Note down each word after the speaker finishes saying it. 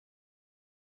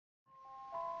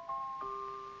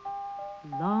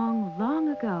Long, long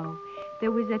ago,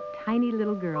 there was a tiny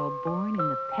little girl born in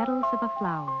the petals of a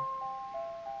flower.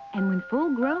 And when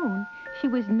full grown, she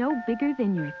was no bigger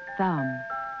than your thumb.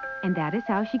 And that is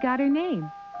how she got her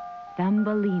name,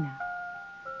 Thumbelina.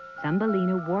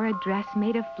 Thumbelina wore a dress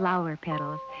made of flower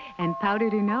petals and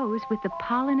powdered her nose with the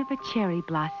pollen of a cherry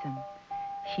blossom.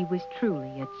 She was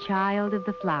truly a child of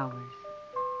the flowers.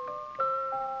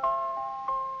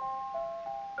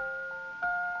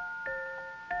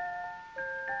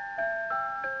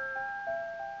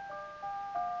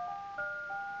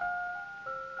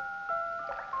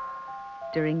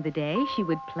 During the day, she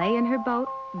would play in her boat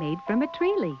made from a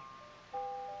tree leaf.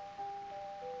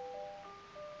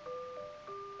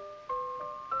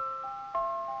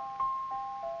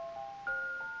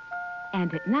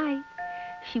 And at night,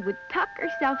 she would tuck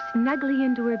herself snugly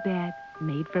into her bed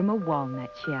made from a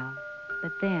walnut shell.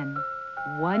 But then,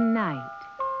 one night...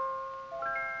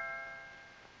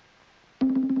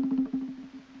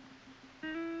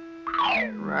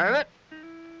 Rabbit?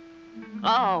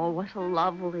 Oh, what a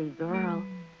lovely girl.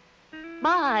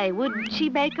 My, wouldn't she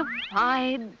make a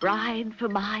fine bride for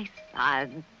my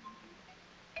son?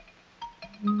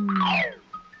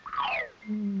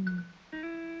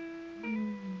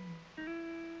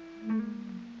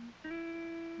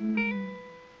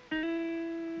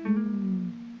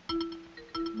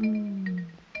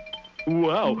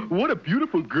 Wow, what a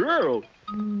beautiful girl.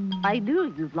 I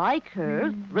knew you'd like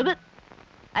her, Ribbit.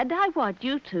 And I want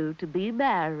you two to be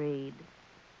married.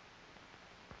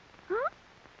 Huh?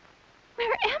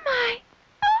 Where am I?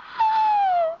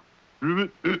 Oh!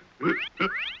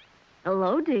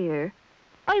 Hello, dear.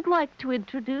 I'd like to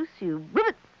introduce you,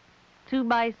 Ribbit, to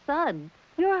my son,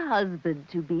 your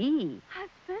husband-to-be.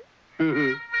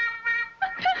 Husband?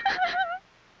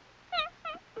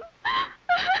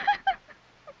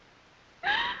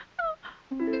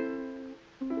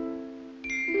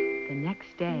 The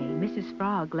next day, Mrs.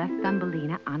 Frog left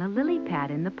Thumbelina on a lily pad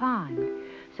in the pond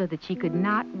so that she could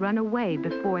not run away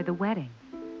before the wedding.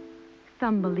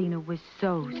 Thumbelina was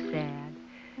so sad.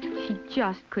 She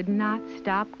just could not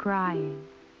stop crying.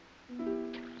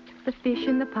 The fish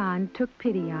in the pond took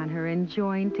pity on her and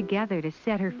joined together to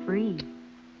set her free.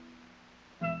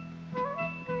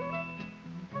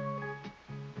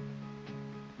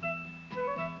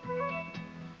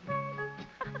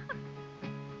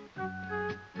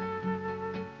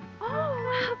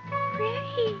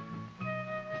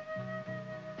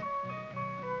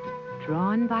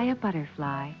 Drawn by a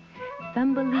butterfly,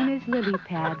 Thumbelina's lily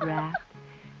pad raft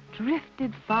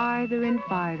drifted farther and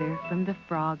farther from the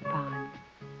frog pond.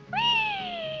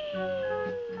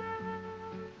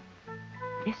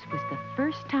 This was the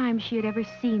first time she had ever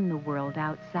seen the world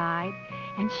outside,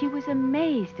 and she was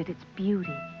amazed at its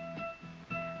beauty.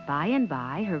 By and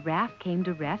by, her raft came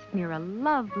to rest near a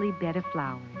lovely bed of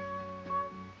flowers.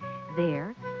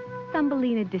 There,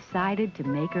 Thumbelina decided to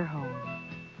make her home.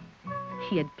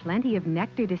 She had plenty of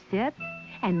nectar to sip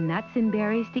and nuts and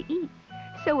berries to eat,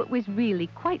 so it was really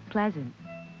quite pleasant.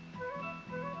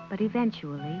 But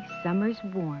eventually, summer's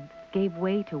warmth gave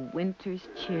way to winter's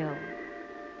chill.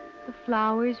 The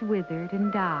flowers withered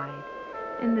and died,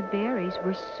 and the berries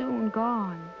were soon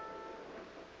gone.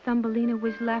 Thumbelina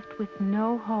was left with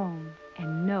no home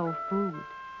and no food.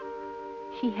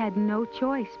 She had no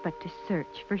choice but to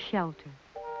search for shelter.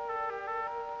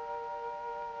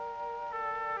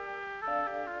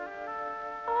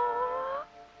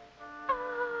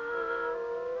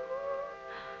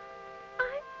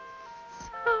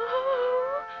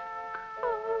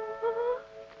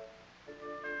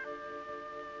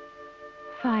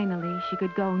 Finally, she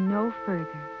could go no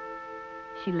further.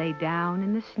 She lay down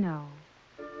in the snow.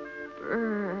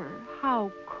 Brr,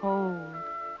 how cold.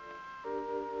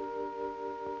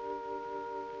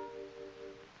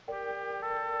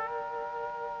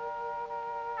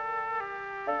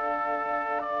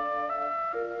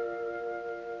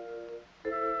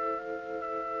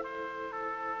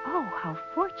 Oh, how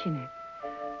fortunate.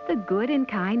 The good and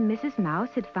kind Mrs. Mouse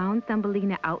had found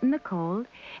Thumbelina out in the cold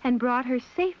and brought her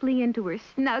safely into her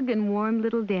snug and warm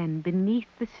little den beneath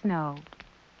the snow.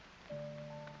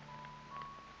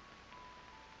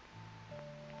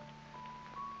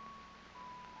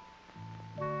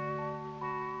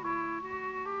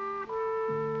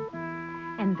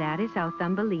 And that is how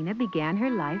Thumbelina began her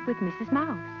life with Mrs.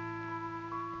 Mouse.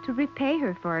 To repay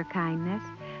her for her kindness,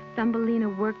 Thumbelina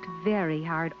worked very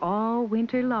hard all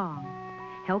winter long,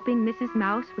 helping Mrs.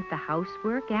 Mouse with the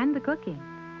housework and the cooking.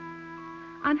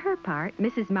 On her part,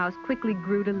 Mrs. Mouse quickly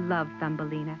grew to love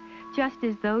Thumbelina, just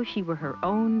as though she were her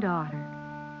own daughter.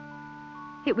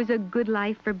 It was a good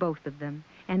life for both of them,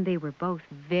 and they were both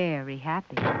very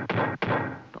happy.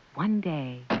 But One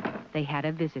day, they had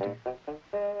a visitor,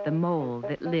 the mole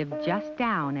that lived just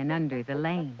down and under the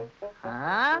lane.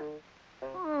 Huh?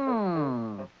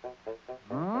 Hmm.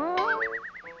 Hmm?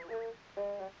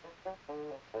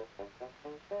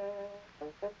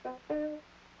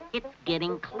 It's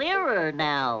getting clearer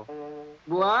now.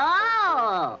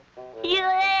 Whoa!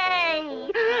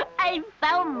 Yay! I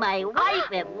found my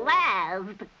wife at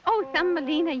last. Oh,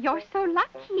 Thumbelina, you're so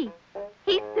lucky.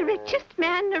 He's the richest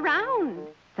man around.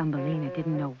 Thumbelina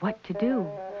didn't know what to do.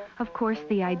 Of course,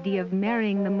 the idea of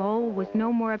marrying the mole was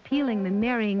no more appealing than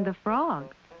marrying the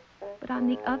frog. But on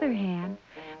the other hand,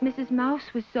 Mrs.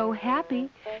 Mouse was so happy,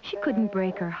 she couldn't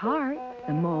break her heart.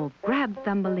 The mole grabbed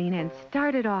Thumbelina and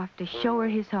started off to show her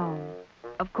his home.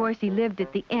 Of course, he lived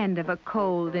at the end of a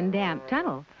cold and damp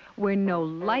tunnel where no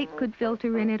light could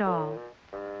filter in at all.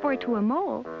 For to a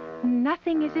mole,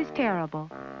 nothing is as terrible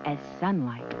as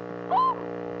sunlight.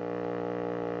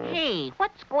 Hey,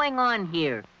 what's going on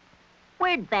here?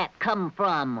 Where'd that come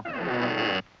from?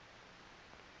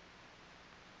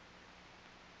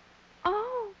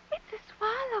 Oh, it's a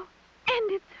swallow,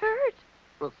 and it's hurt.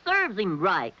 Well, serves him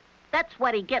right. That's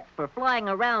what he gets for flying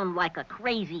around like a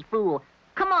crazy fool.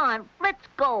 Come on, let's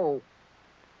go.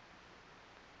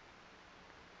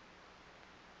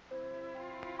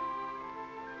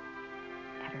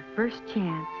 At her first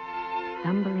chance,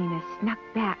 Thumbelina snuck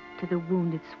back to the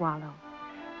wounded swallow,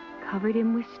 covered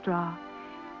him with straw,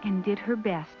 and did her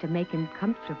best to make him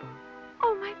comfortable.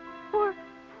 Oh, my poor,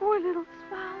 poor little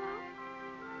swallow.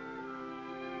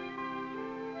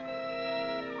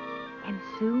 And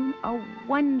soon a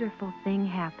wonderful thing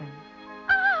happened.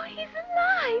 Oh, he's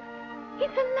alive.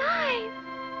 He's alive.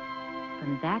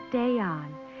 From that day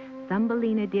on,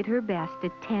 Thumbelina did her best to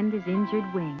tend his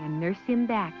injured wing and nurse him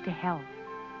back to health.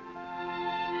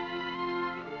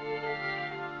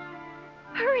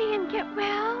 Hurry and get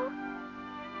well.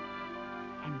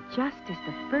 And just as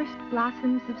the first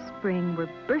blossoms of spring were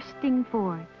bursting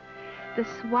forth, the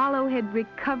swallow had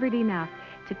recovered enough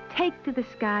to take to the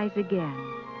skies again.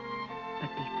 But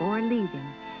before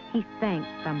leaving, he thanked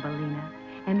Thumbelina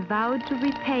and vowed to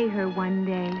repay her one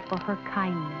day for her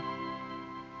kindness.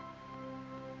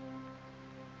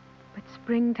 But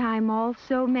springtime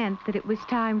also meant that it was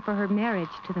time for her marriage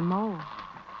to the mole.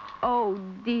 Oh,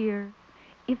 dear.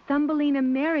 If Thumbelina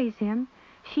marries him,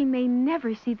 she may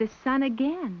never see the sun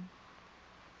again.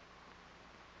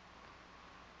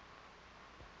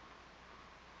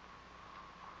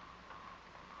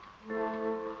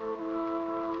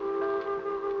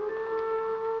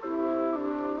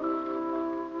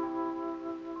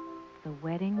 The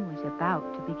wedding was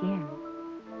about to begin.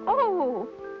 Oh,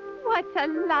 what a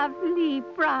lovely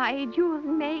bride you'll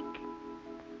make.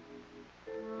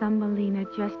 Thumbelina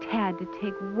just had to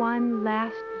take one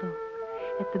last look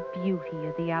at the beauty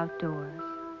of the outdoors.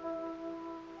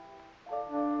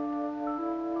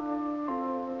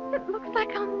 It looks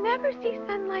like I'll never see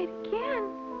sunlight again.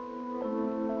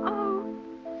 Oh,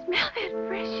 smell that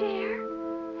fresh air.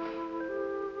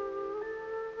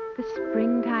 The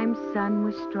springtime sun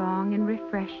was strong and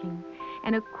refreshing,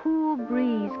 and a cool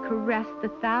breeze caressed the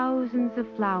thousands of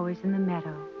flowers in the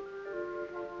meadow.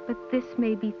 But this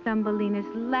may be Thumbelina's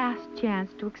last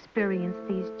chance to experience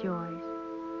these joys.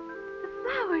 The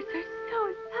flowers are so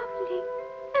lovely,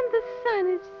 and the sun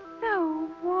is so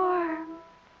warm.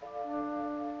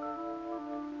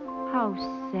 How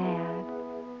sad.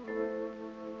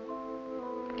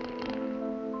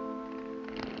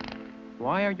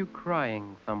 Why are you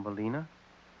crying, Thumbelina?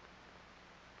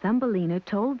 Thumbelina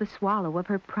told the swallow of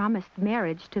her promised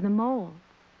marriage to the mole.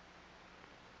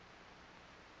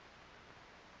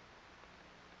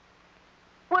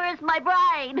 Where's my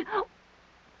bride?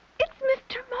 It's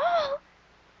Mr. Mole.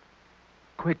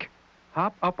 Quick,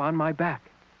 hop up on my back.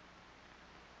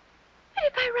 But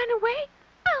if I run away,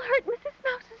 I'll hurt Mrs.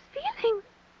 Mouse's feelings.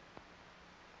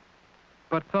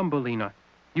 But Thumbelina,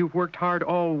 you've worked hard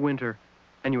all winter,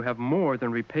 and you have more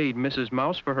than repaid Mrs.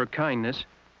 Mouse for her kindness.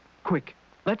 Quick,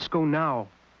 let's go now.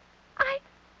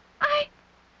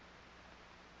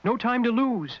 No time to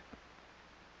lose.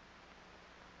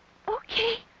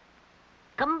 Okay.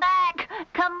 Come back!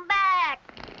 Come back!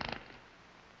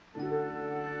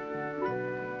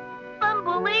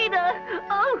 Thumbelina!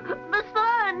 Oh, the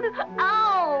sun!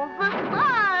 Oh, the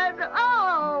sun!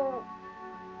 Oh!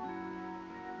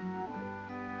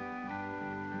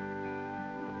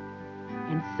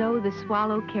 And so the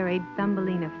swallow carried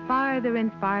Thumbelina farther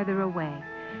and farther away,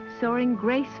 soaring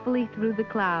gracefully through the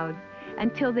clouds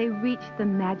until they reached the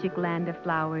magic land of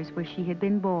flowers where she had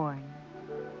been born.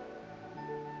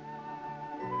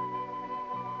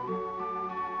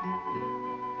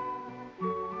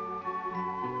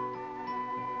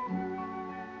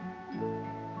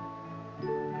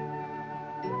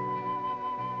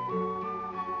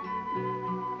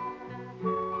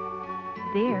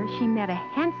 there, she met a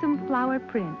handsome flower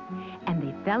prince, and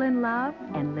they fell in love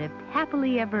and lived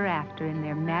happily ever after in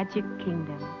their magic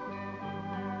kingdom.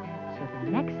 So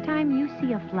the next time you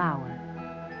see a flower,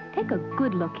 take a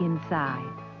good look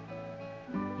inside.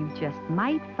 You just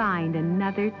might find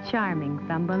another charming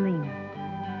Thumbelina.